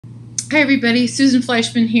Hi everybody, Susan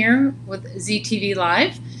Fleischman here with ZTV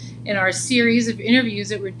Live in our series of interviews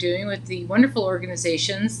that we're doing with the wonderful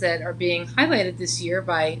organizations that are being highlighted this year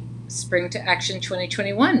by Spring to Action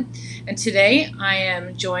 2021. And today I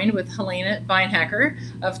am joined with Helena Beinhacker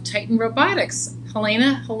of Titan Robotics.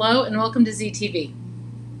 Helena, hello and welcome to ZTV.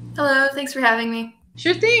 Hello, thanks for having me.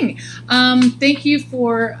 Sure thing. Thank you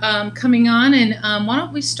for coming on, and why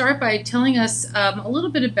don't we start by telling us a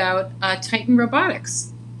little bit about Titan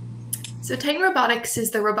Robotics. So Titan Robotics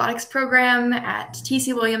is the robotics program at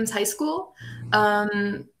T.C. Williams High School.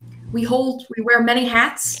 We wear many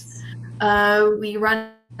hats. We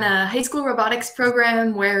run a high school robotics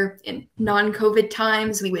program where in non-COVID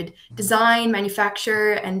times we would design,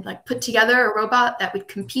 manufacture, and put together a robot that would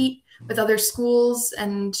compete with other schools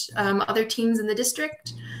and other teams in the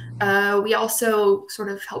district. We also sort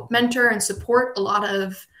of help mentor and support a lot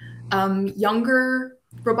of younger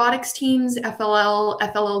robotics teams, FLL,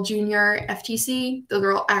 FLL Junior, FTC. Those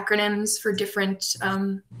are all acronyms for different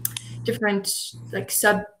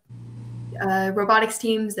sub robotics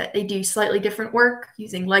teams that they do slightly different work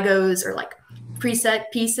using Legos or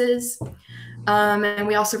preset pieces. And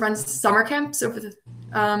we also run summer camps over the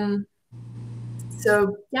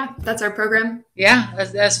so yeah, that's our program. Yeah,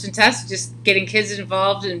 that's fantastic. Just getting kids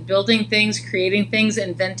involved in building things, creating things,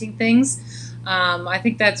 inventing things. I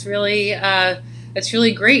think that's really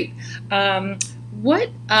great. I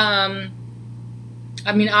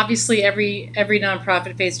mean, obviously, every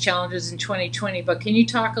nonprofit faced challenges in 2020, but can you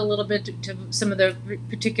talk a little bit to some of the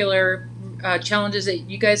particular challenges that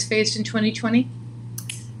you guys faced in 2020?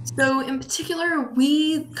 So in particular,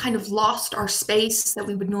 we kind of lost our space that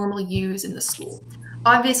we would normally use in the school.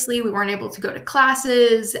 Obviously, we weren't able to go to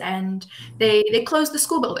classes, and they closed the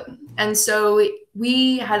school building. And so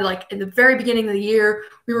we had, in the very beginning of the year,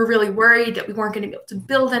 we were really worried that we weren't going to be able to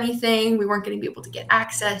build anything. We weren't going to be able to get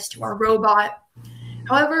access to our robot.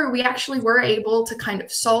 However, we actually were able to kind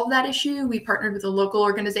of solve that issue. We partnered with a local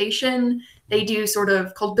organization. They do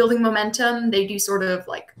called Building Momentum. They do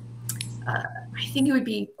I think it would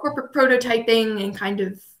be corporate prototyping and kind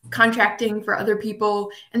of contracting for other people.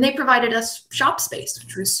 And they provided us shop space,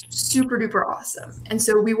 which was super duper awesome. And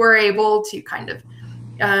so we were able to kind of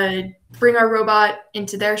bring our robot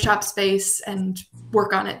into their shop space and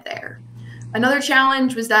work on it there. Another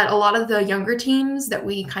challenge was that a lot of the younger teams that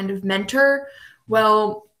we kind of mentor,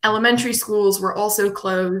 well, elementary schools were also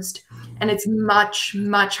closed, and it's much,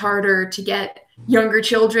 much harder to get younger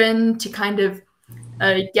children to kind of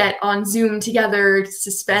get on Zoom together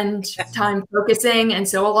to spend time focusing. And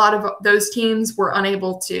so a lot of those teams were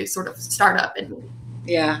unable to sort of start up and move.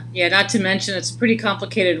 Yeah, not to mention it's pretty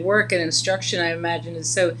complicated work, and instruction, I imagine, is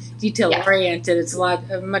so detail oriented. It's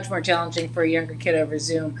much more challenging for a younger kid over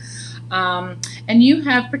Zoom. And you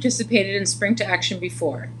have participated in Spring to Action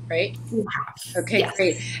before, right? Okay, yes.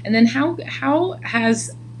 Great. And then how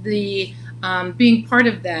has the being part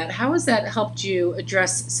of that, how has that helped you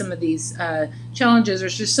address some of these challenges, or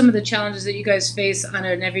just some of the challenges that you guys face on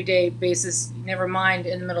an everyday basis, never mind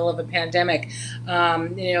in the middle of a pandemic?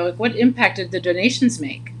 What impact did the donations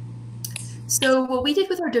make? So what we did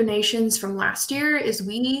with our donations from last year is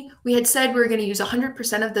we had said we were going to use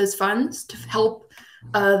 100% of those funds to help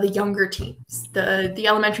the younger teams, the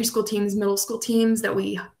elementary school teams, middle school teams that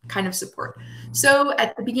we kind of support. So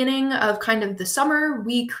at the beginning of kind of the summer,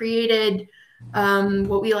 we created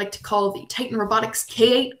what we like to call the Titan Robotics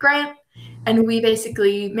K-8 grant. And we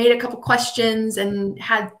basically made a couple questions and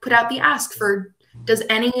had put out the ask for, does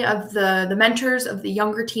any of the mentors of the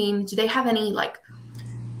younger team, do they have any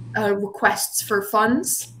requests for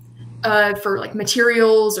funds for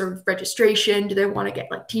materials or registration? Do they want to get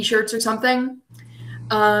t-shirts or something?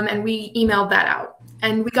 And we emailed that out.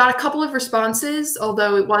 And we got a couple of responses,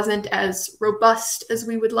 although it wasn't as robust as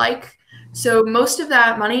we would like. So most of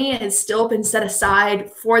that money has still been set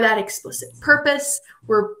aside for that explicit purpose,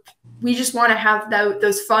 where we just want to have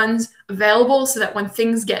those funds available so that when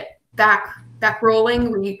things get back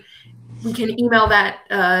rolling, we can email that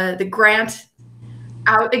the grant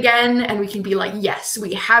out again, and we can be like, yes,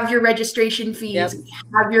 we have your registration fees, we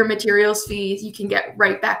have your materials fees, you can get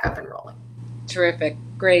right back up and rolling. Terrific.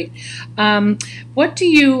 Great. What do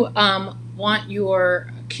you want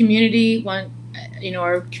your community,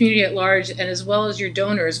 our community at large, and as well as your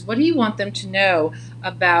donors, what do you want them to know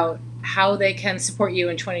about how they can support you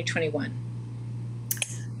in 2021?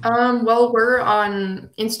 Well, we're on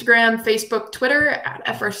Instagram, Facebook, Twitter at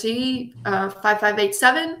FRC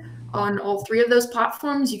 5587. On all three of those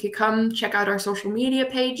platforms, you could come check out our social media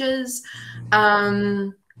pages.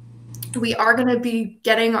 We are going to be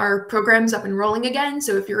getting our programs up and rolling again.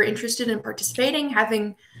 So if you're interested in participating,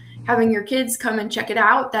 having having your kids come and check it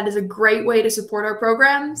out. That is a great way to support our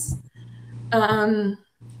programs.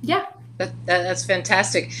 Yeah. That's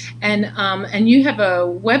fantastic. And you have a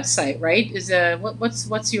website, right?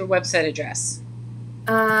 What's your website address?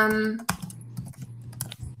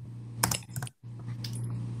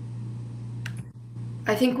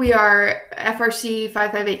 I think we are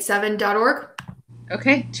frc5587.org.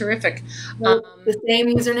 Okay, terrific. The same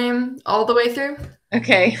username all the way through.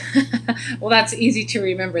 Okay, well that's easy to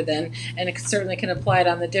remember then, and it certainly can apply it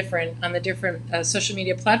on the different social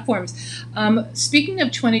media platforms. Speaking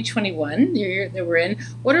of 2021 that we're in,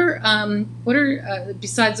 what are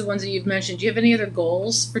besides the ones that you've mentioned? Do you have any other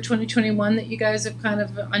goals for 2021 that you guys have kind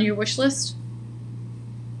of on your wish list?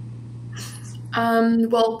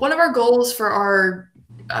 Well, one of our goals for our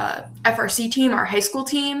FRC team, our high school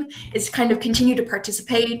team, is to kind of continue to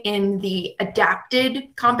participate in the adapted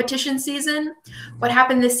competition season. What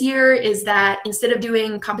happened this year is that instead of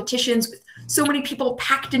doing competitions with so many people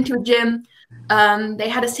packed into a gym, they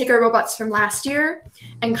had us take our robots from last year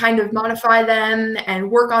and kind of modify them and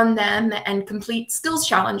work on them and complete skills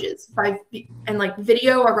challenges and like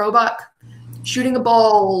video a robot shooting a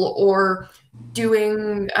ball or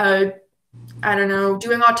doing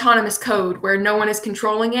doing autonomous code where no one is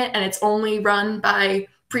controlling it and it's only run by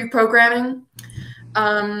pre-programming.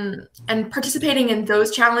 And participating in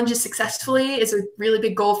those challenges successfully is a really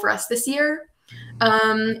big goal for us this year.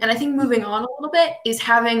 And I think moving on a little bit is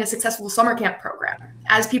having a successful summer camp program.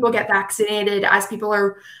 As people get vaccinated, as people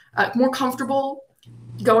are more comfortable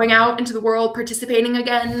going out into the world, participating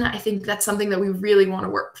again, I think that's something that we really want to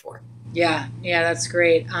work for. Yeah, that's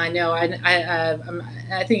great. I know.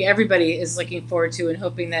 I think everybody is looking forward to and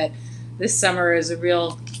hoping that this summer is a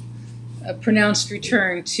pronounced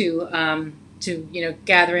return to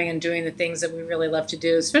gathering and doing the things that we really love to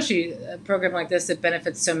do, especially a program like this that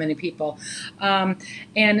benefits so many people.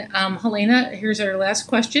 Helena, here's our last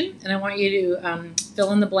question, and I want you to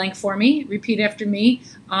fill in the blank for me. Repeat after me.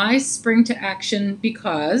 I spring to action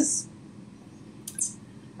because.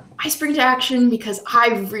 I spring to action because I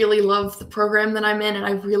really love the program that I'm in and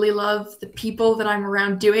I really love the people that I'm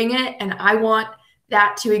around doing it. And I want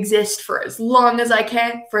that to exist for as long as I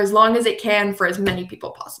can, for as long as it can, for as many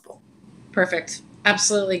people possible. Perfect.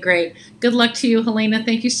 Absolutely great. Good luck to you, Helena.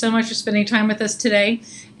 Thank you so much for spending time with us today.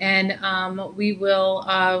 And we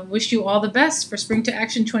will wish you all the best for Spring to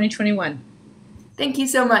Action 2021. Thank you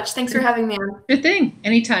so much. Thanks for having me on. Good thing.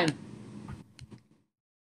 Anytime.